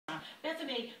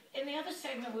Bethany, in the other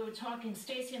segment we were talking,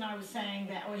 Stacey and I were saying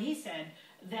that, or he said,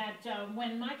 that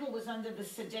when Michael was under the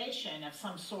sedation of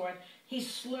some sort, he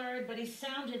slurred, but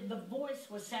the voice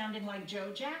was sounding like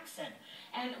Joe Jackson.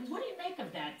 And what do you make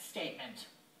of that statement?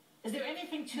 Is there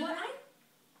anything to that?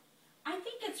 I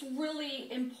think it's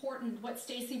really important what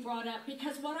Stacey brought up,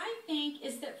 because what I think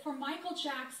is that for Michael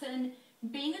Jackson,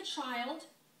 being a child,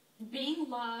 being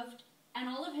loved, and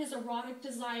all of his erotic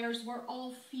desires were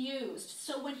all fused.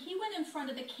 So when he went in front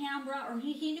of the camera, or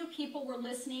he knew people were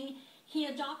listening, he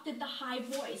adopted the high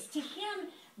voice. To him,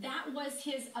 that was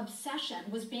his obsession,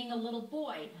 was being a little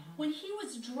boy. When he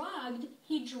was drugged,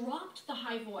 he dropped the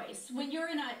high voice. When you're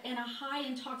in a high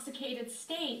intoxicated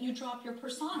state, you drop your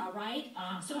persona, right?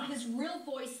 So his real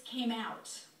voice came out.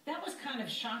 That was kind of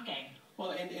shocking.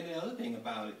 Well, and the other thing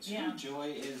about it, too,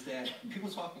 Joy, is that people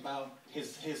talk about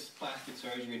his plastic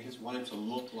surgery and his wanting to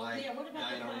look like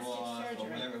Diana Ross or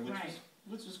whatever,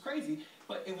 which was crazy.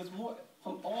 But it was more,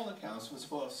 from all accounts, was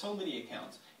for so many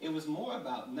accounts, it was more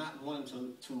about not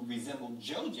wanting to resemble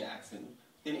Joe Jackson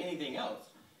than anything else.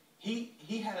 He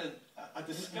had a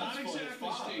disgust for his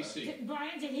father. Stacey.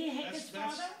 Brian, did he hate his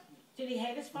father? Did he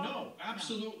hate his father? No,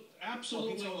 absolutely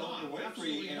not. Oprah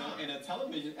Winfrey in a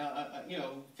television,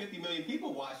 50 million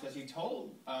people watched as he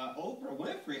told Oprah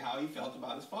Winfrey how he felt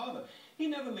about his father. He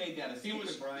never made that a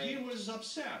secret, Brian. He was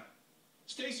upset.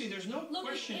 Stacey, there's no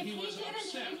question he was upset. If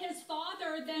he didn't hate his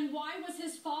father, then why was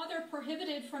his father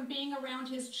prohibited from being around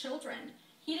his children?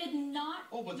 He did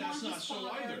not but that's not so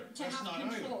either. That's not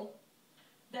control.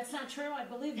 That's not true. I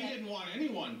believe that. He didn't want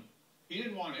anyone. He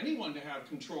didn't want anyone to have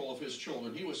control of his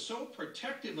children. He was so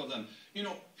protective of them. You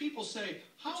know, people say,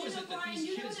 how is it that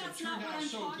these kids have turned out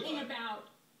so good?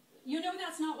 You know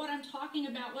that's not what I'm talking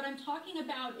about. What I'm talking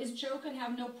about is Joe could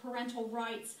have no parental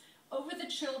rights over the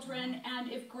children, and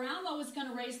if Grandma was going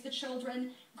to raise the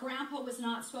children, Grandpa was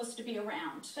not supposed to be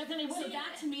around. Bethany, so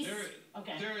that to me...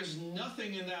 There is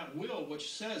nothing in that will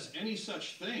which says any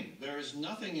such thing. There is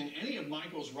nothing in any of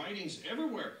Michael's writings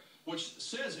everywhere which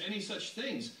says any such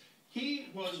things. He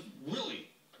was really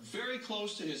very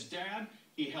close to his dad.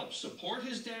 He helped support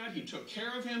his dad. He took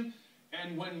care of him.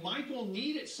 And when Michael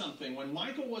needed something, when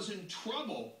Michael was in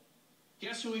trouble,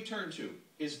 guess who he turned to?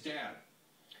 His dad.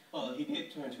 Well, he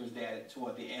did turn to his dad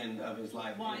toward the end of his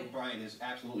life. Why? Brian is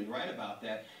absolutely right about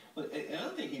that. But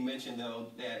another thing he mentioned, though,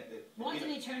 that... Why did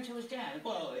he turn to his dad?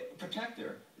 Well,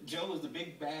 protector. Joe was the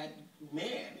big bad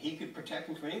man. He could protect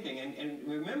him from anything. And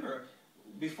remember,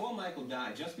 before Michael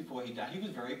died, just before he died, he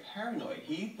was very paranoid.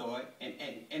 He thought,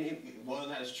 whether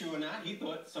that is true or not, he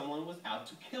thought someone was out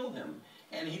to kill him.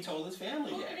 And he told his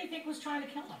family that. Who did he think was trying to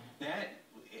kill him? That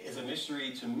is a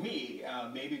mystery to me.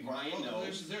 Maybe Brian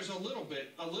knows. There's a little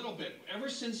bit. Ever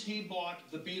since he bought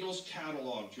the Beatles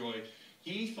catalog, Joy,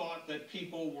 he thought that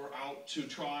people were out to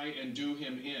try and do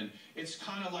him in. It's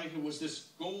kind of like it was this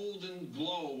golden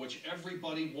glow which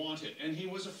everybody wanted, and he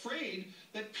was afraid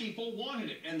that people wanted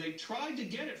it, and they tried to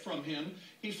get it from him.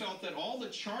 He felt that all the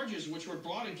charges which were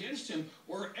brought against him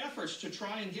were efforts to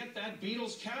try and get that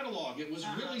Beatles catalog. It was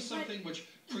really something which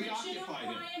preoccupied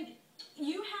him. Brian,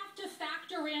 you have to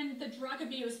factor in the drug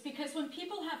abuse, because when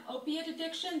people have opiate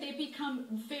addiction, they become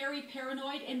very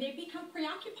paranoid and they become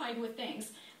preoccupied with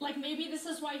things. Like maybe this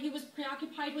is why he was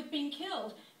preoccupied with being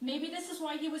killed. Maybe this is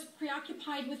why he was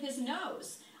preoccupied with his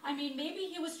nose. I mean, maybe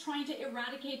he was trying to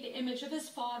eradicate the image of his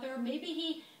father.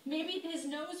 Maybe his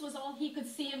nose was all he could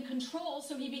see and control,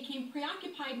 so he became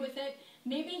preoccupied with it.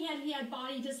 Maybe he had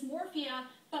body dysmorphia,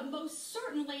 but most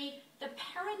certainly the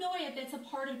paranoia that's a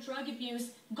part of drug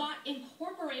abuse got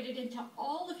incorporated into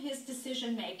all of his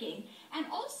decision making. And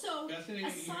also, Bethany, a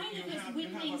sign of his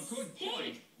weakening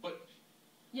state.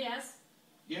 Yes?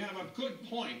 You have a good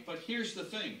point, but here's the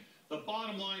thing. The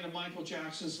bottom line of Michael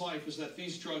Jackson's life is that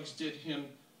these drugs did him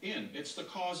in. It's the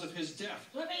cause of his death.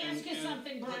 Let me ask you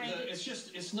something, Brian.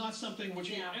 It's not something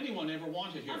which anyone ever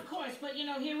wanted here. Of course, but you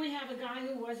know, here we have a guy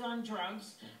who was on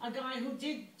drugs, a guy who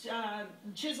did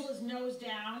chisel his nose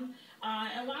down,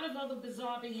 a lot of other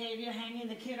bizarre behavior, hanging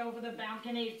the kid over the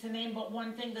balcony, to name but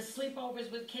one thing. The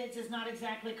sleepovers with kids is not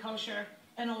exactly kosher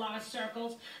in a lot of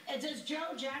circles. Does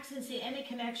Joe Jackson see any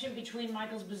connection between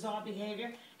Michael's bizarre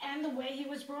behavior and the way he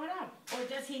was brought up? Or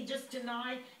does he just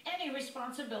deny any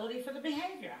responsibility for the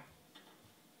behavior?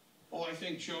 Well, I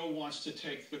think Joe wants to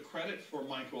take the credit for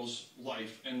Michael's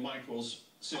life and Michael's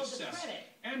success. Oh, the credit.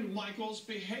 And Michael's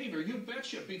behavior. You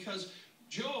betcha, because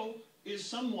Joe is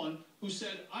someone who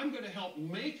said, I'm going to help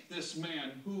make this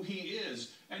man who he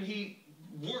is. And he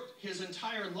worked his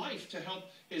entire life to help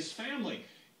his family.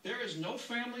 There is no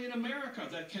family in America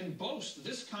that can boast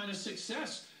this kind of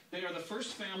success. They are the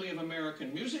first family of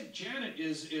American music. Janet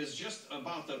is just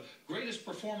about the greatest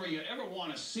performer you ever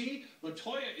want to see.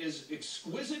 LaToya is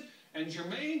exquisite. And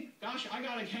Jermaine, gosh, I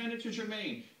got to hand it to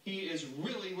Jermaine. He is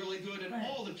really, really good, and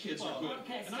all the kids are good.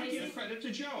 Okay, and I give credit to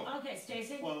Joe. Okay,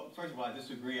 Stacey? Well, first of all, I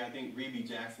disagree. I think Rebe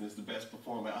Jackson is the best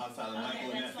performer outside of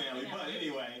Michael in that family. But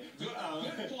anyway.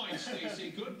 Good point, Stacey.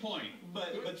 Good point.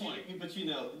 But you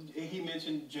know, he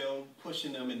mentioned Joe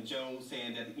pushing them and Joe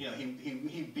saying that, you know,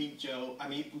 he beat Joe. I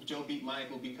mean, Joe beat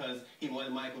Michael because he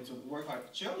wanted Michael to work hard.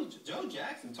 Joe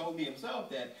Jackson told me himself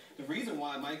that the reason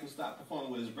why Michael stopped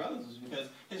performing with his brothers is because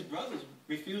his brothers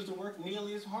refused to work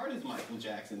nearly as hard as Michael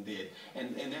Jackson did.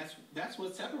 And that's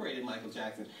what separated Michael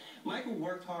Jackson. Michael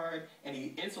worked hard and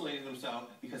he insulated himself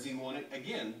because he wanted,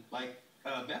 again, like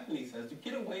Bethany says, to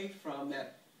get away from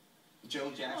that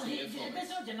Joe Jackson influence. There's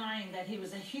no denying that he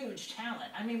was a huge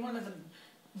talent. I mean, one of the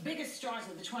biggest stars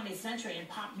of the 20th century in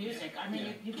pop music. I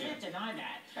mean, you can't deny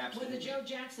that. Absolutely. Whether Joe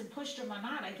Jackson pushed him or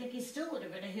not, I think he still would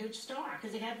have been a huge star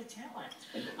because he had the talent.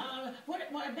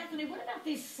 Bethany, what about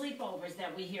these sleepovers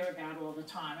that we hear about all the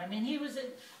time? I mean, he was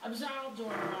absolved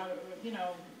or, you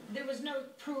know, there was no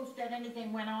proof that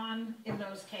anything went on in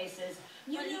those cases.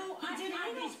 He did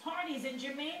have these parties, and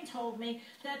Jermaine told me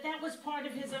that that was part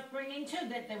of his upbringing, too,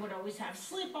 that they would always have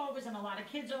sleepovers and a lot of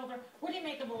kids over. What do you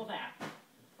make of all that?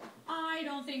 I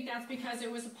don't think that's because it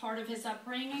was a part of his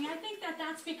upbringing. I think that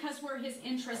that's because where his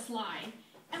interests lie.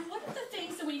 And one of the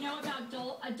things that we know about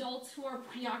adults who are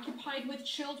preoccupied with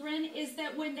children is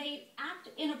that when they act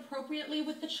inappropriately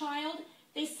with the child,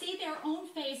 they see their own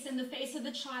face in the face of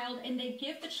the child, and they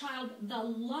give the child the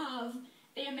love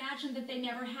they imagine that they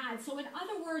never had. So in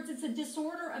other words, it's a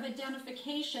disorder of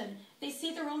identification. They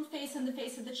see their own face in the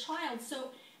face of the child.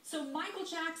 So Michael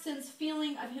Jackson's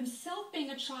feeling of himself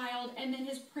being a child and then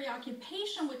his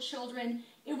preoccupation with children,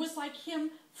 it was like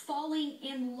him falling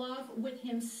in love with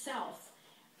himself.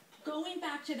 Going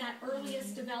back to that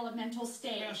earliest developmental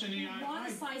stage,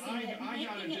 romanticizing it,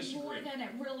 making it more than it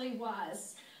really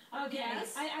was. Okay,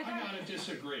 yes? I gotta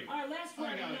disagree. All right, last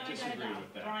word. I gotta disagree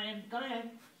with that. Brian, go ahead.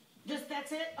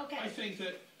 That's it? Okay. I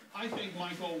think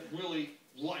Michael really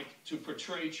liked to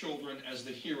portray children as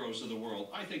the heroes of the world.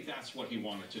 I think that's what he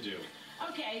wanted to do.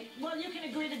 Okay, well, you can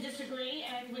agree to disagree,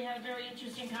 and we had a very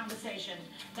interesting conversation.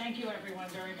 Thank you, everyone,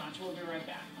 very much. We'll be right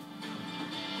back.